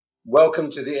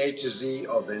Welcome to the A to Z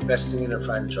of investing in a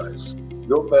franchise,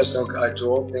 your personal guide to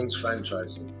all things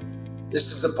franchising.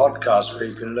 This is the podcast where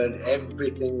you can learn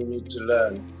everything you need to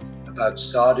learn about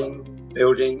starting,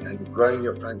 building, and growing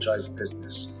your franchise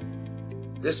business.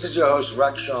 This is your host,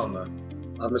 Rak Sharma.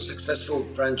 I'm a successful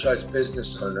franchise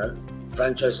business owner,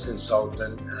 franchise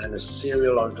consultant, and a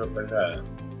serial entrepreneur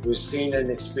who's seen and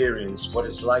experienced what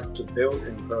it's like to build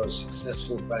and grow a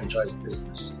successful franchise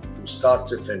business from start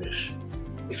to finish.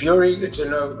 If you're eager to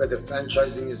know whether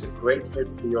franchising is a great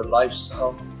fit for your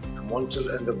lifestyle and want to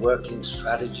learn the working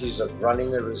strategies of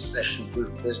running a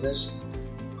recession-proof business,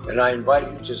 then I invite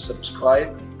you to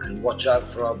subscribe and watch out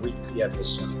for our weekly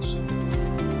episodes.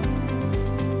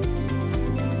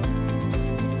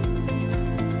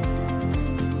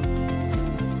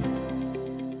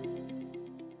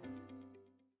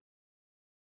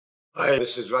 Hi,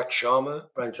 this is Rak Sharma,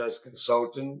 franchise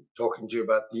consultant, talking to you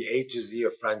about the A to Z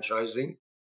of franchising.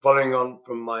 Following on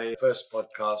from my first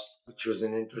podcast, which was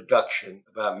an introduction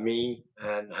about me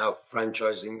and how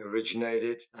franchising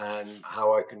originated and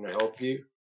how I can help you.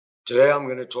 Today, I'm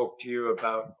going to talk to you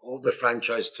about all the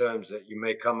franchise terms that you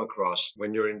may come across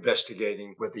when you're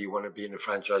investigating whether you want to be in a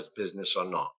franchise business or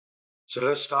not. So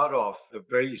let's start off. The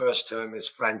very first term is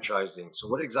franchising. So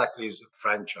what exactly is a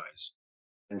franchise?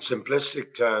 In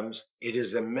simplistic terms, it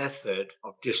is a method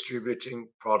of distributing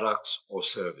products or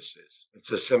services.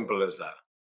 It's as simple as that.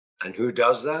 And who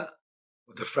does that?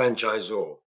 Well, the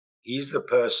franchisor. He's the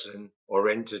person or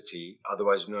entity,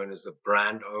 otherwise known as the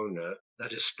brand owner,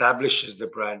 that establishes the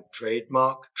brand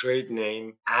trademark, trade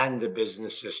name, and the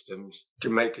business systems to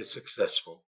make it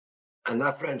successful. And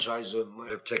that franchisor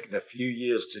might have taken a few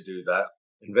years to do that,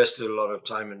 invested a lot of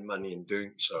time and money in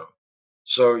doing so.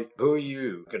 So who are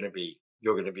you going to be?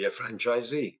 You're going to be a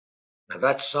franchisee. Now,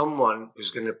 that's someone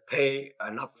who's going to pay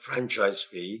an up franchise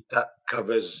fee that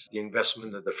covers the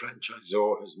investment that the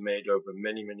franchisor has made over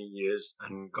many, many years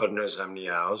and God knows how many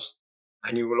hours.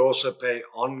 And you will also pay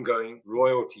ongoing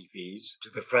royalty fees to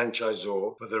the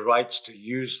franchisor for the rights to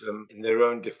use them in their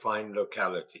own defined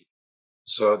locality.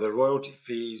 So the royalty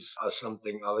fees are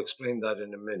something, I'll explain that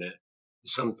in a minute,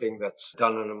 something that's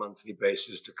done on a monthly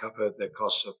basis to cover the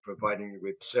costs of providing you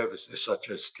with services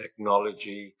such as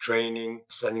technology, training,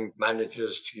 sending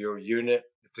managers to your unit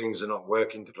if things are not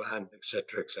working to plan,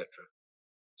 etc., etc.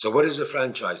 So what is a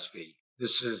franchise fee?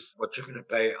 This is what you're going to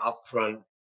pay upfront.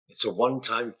 It's a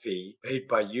one-time fee paid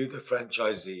by you, the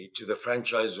franchisee, to the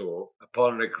franchisor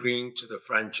upon agreeing to the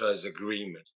franchise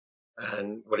agreement.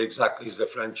 And what exactly is the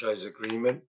franchise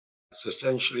agreement? It's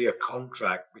essentially a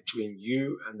contract between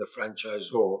you and the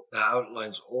franchisor that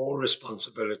outlines all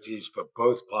responsibilities for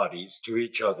both parties to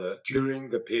each other during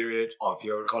the period of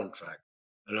your contract.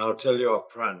 And I'll tell you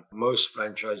up front, most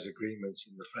franchise agreements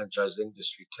in the franchise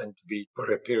industry tend to be for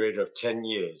a period of 10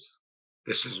 years.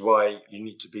 This is why you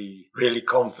need to be really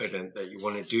confident that you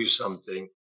want to do something.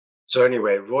 So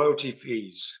anyway, royalty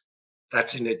fees.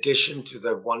 That's in addition to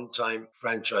the one-time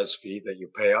franchise fee that you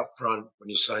pay upfront when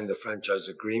you sign the franchise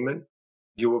agreement.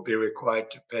 You will be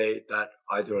required to pay that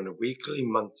either on a weekly,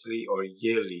 monthly, or a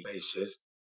yearly basis.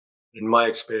 In my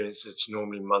experience, it's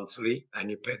normally monthly, and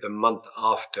you pay the month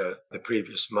after the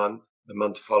previous month, the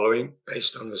month following,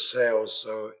 based on the sales.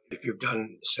 So if you've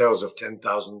done sales of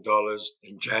 $10,000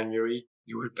 in January,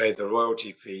 you would pay the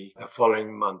royalty fee the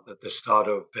following month at the start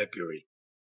of February.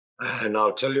 And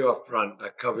I'll tell you up front,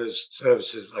 that covers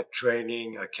services like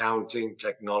training, accounting,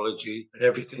 technology, and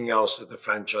everything else that the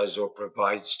franchisor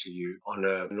provides to you on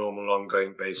a normal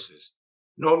ongoing basis.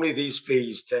 Normally, these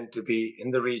fees tend to be in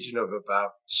the region of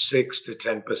about 6 to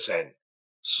 10%.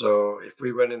 So if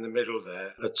we went in the middle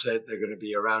there, let's say they're going to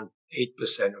be around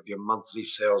 8% of your monthly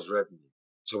sales revenue.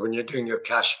 So when you're doing your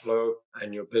cash flow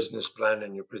and your business plan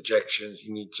and your projections,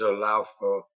 you need to allow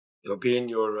for, it'll be in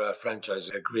your franchise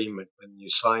agreement when you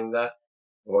sign that,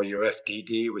 or your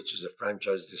FDD, which is a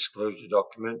franchise disclosure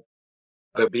document.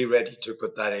 But be ready to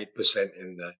put that 8%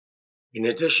 in there. In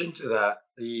addition to that,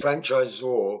 the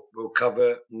franchisor will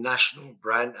cover national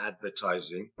brand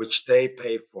advertising, which they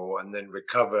pay for and then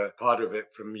recover part of it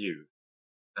from you.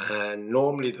 And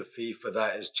normally the fee for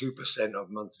that is 2% of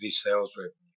monthly sales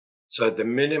revenue. So at the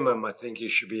minimum, I think you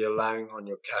should be allowing on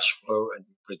your cash flow and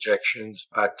projections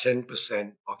about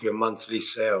 10% of your monthly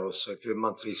sales. So if your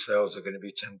monthly sales are going to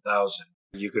be 10,000,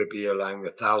 you're going to be allowing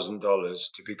 $1,000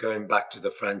 to be going back to the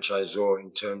franchisor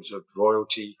in terms of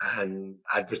royalty and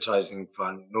advertising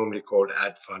fund, normally called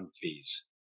ad fund fees.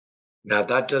 Now,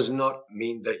 that does not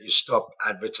mean that you stop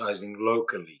advertising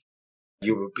locally.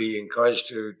 You will be encouraged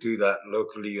to do that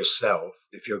locally yourself.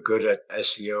 If you're good at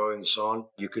SEO and so on,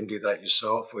 you can do that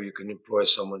yourself, or you can employ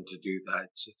someone to do that.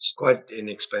 It's quite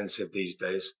inexpensive these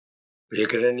days. But you're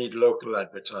going to need local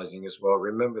advertising as well.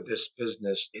 Remember, this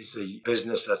business is a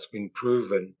business that's been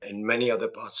proven in many other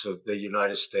parts of the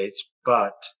United States,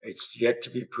 but it's yet to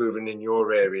be proven in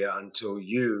your area until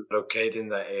you locate in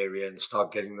that area and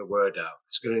start getting the word out.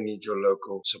 It's going to need your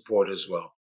local support as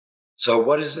well. So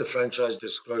what is a franchise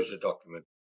disclosure document?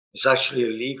 It's actually a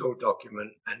legal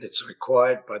document, and it's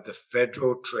required by the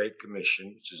Federal Trade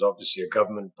Commission, which is obviously a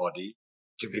government body,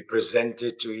 to be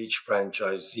presented to each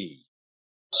franchisee.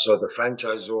 So the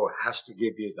franchisor has to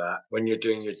give you that when you're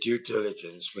doing your due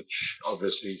diligence, which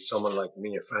obviously someone like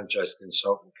me, a franchise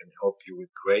consultant, can help you with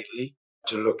greatly,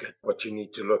 to look at what you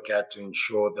need to look at to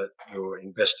ensure that you're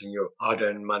investing your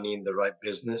hard-earned money in the right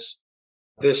business.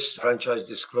 This franchise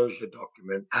disclosure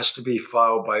document has to be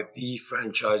filed by the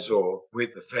franchisor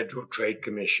with the Federal Trade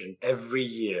Commission every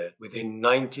year within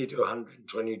 90 to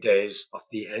 120 days of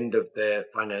the end of their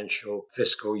financial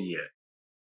fiscal year.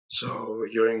 So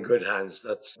you're in good hands.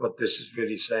 That's what this is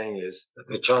really saying, is that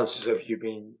the chances of you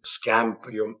being scammed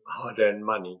for your hard-earned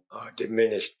money are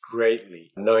diminished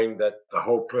greatly, knowing that the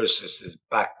whole process is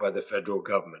backed by the federal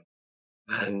government.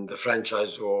 And the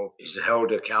franchisor is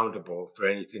held accountable for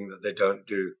anything that they don't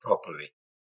do properly.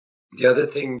 The other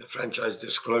thing the franchise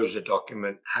disclosure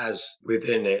document has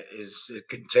within it is it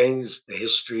contains the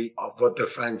history of what the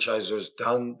franchisor's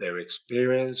done, their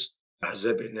experience. Has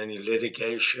there been any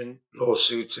litigation,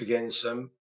 lawsuits against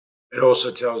them? It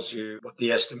also tells you what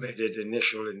the estimated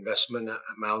initial investment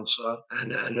amounts are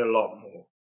and a lot more.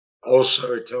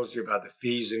 Also, it tells you about the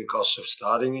fees and costs of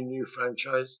starting a new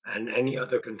franchise and any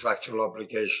other contractual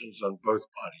obligations on both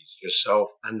parties,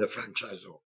 yourself and the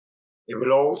franchisor. It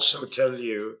will also tell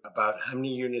you about how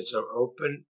many units are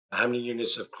open, how many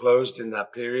units have closed in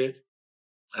that period,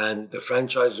 and the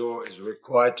franchisor is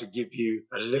required to give you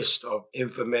a list of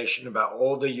information about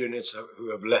all the units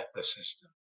who have left the system.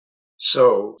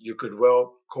 So you could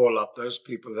well call up those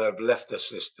people that have left the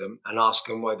system and ask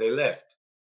them why they left.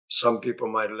 Some people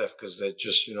might have left because they're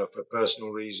just, for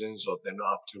personal reasons, or they're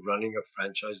not up to running a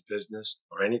franchise business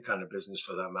or any kind of business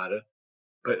for that matter.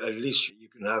 But at least you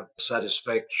can have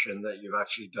satisfaction that you've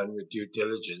actually done your due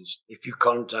diligence. If you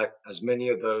contact as many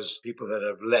of those people that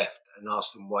have left and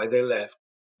ask them why they left,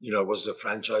 was the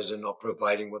franchisor not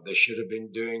providing what they should have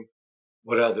been doing?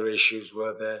 What other issues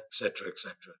were there, etc.,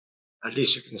 etc. At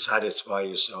least you can satisfy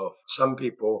yourself. Some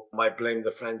people might blame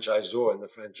the franchisor, and the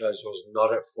franchisor is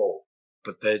not at fault,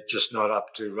 but they're just not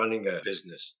up to running a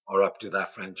business or up to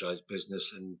that franchise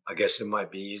business. And I guess it might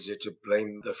be easier to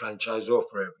blame the franchisor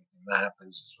for everything. That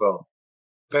happens as well.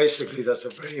 Basically, that's a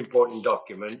very important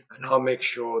document, and I'll make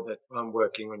sure that I'm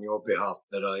working on your behalf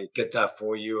that I get that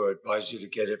for you or advise you to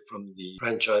get it from the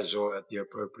franchisor at the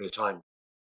appropriate time.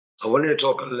 I wanted to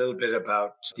talk a little bit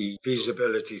about the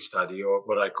feasibility study, or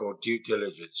what I call due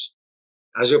diligence.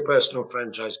 As your personal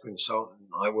franchise consultant,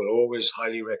 I will always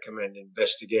highly recommend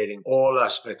investigating all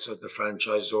aspects of the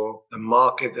franchisor, the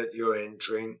market that you're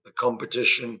entering, the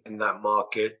competition in that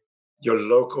market, your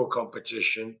local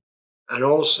competition, and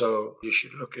also you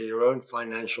should look at your own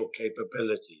financial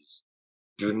capabilities.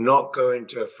 Do not go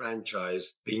into a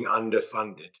franchise being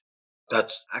underfunded.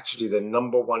 That's actually the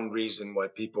number one reason why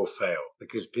people fail,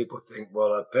 because people think,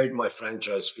 well, I paid my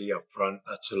franchise fee up front.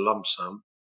 That's a lump sum.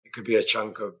 It could be a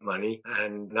chunk of money,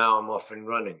 and now I'm off and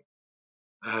running.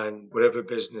 And whatever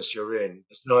business you're in,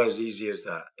 it's not as easy as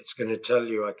that. It's going to tell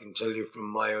you, I can tell you from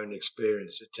my own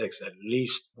experience, it takes at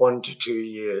least 1 to 2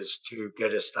 years to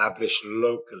get established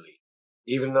locally.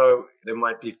 Even though there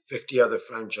might be 50 other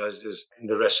franchises in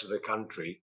the rest of the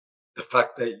country, the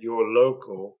fact that you're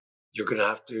local, you're going to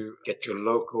have to get your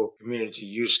local community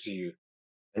used to you.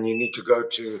 And you need to go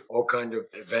to all kinds of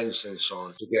events and so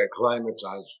on to get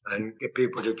acclimatized and get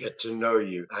people to get to know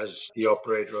you as the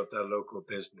operator of their local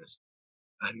business.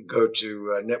 And go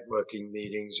to networking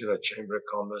meetings, Chamber of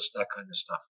Commerce, that kind of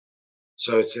stuff.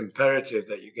 So it's imperative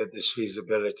that you get this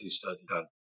feasibility study done.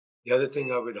 The other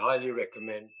thing I would highly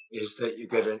recommend is that you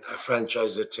get a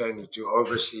franchise attorney to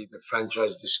oversee the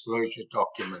franchise disclosure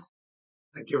document.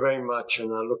 Thank you very much,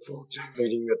 and I look forward to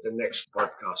meeting you at the next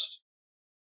podcast.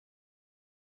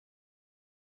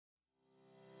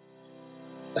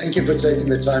 Thank you for taking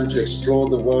the time to explore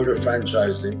the world of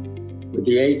franchising with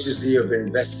the A to Z of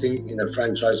investing in a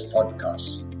franchise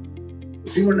podcast.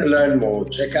 If you want to learn more,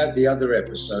 check out the other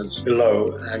episodes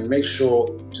below and make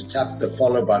sure to tap the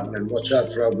follow button and watch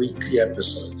out for our weekly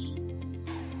episodes.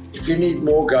 If you need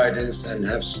more guidance and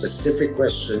have specific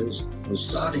questions on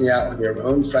starting out on your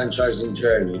own franchising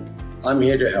journey, I'm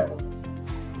here to help.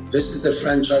 Visit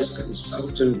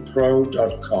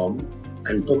thefranchiseconsultantpro.com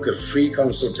and book a free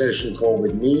consultation call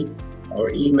with me,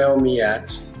 or email me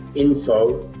at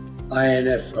info@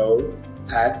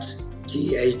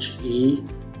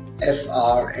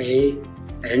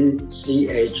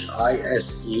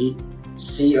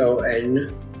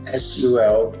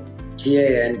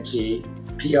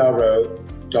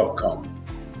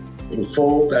 In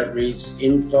full, that reads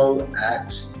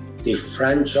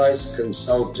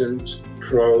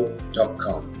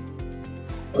info@thefranchiseconsultantpro.com.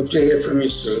 Hope to hear from you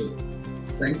soon.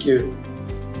 Thank you.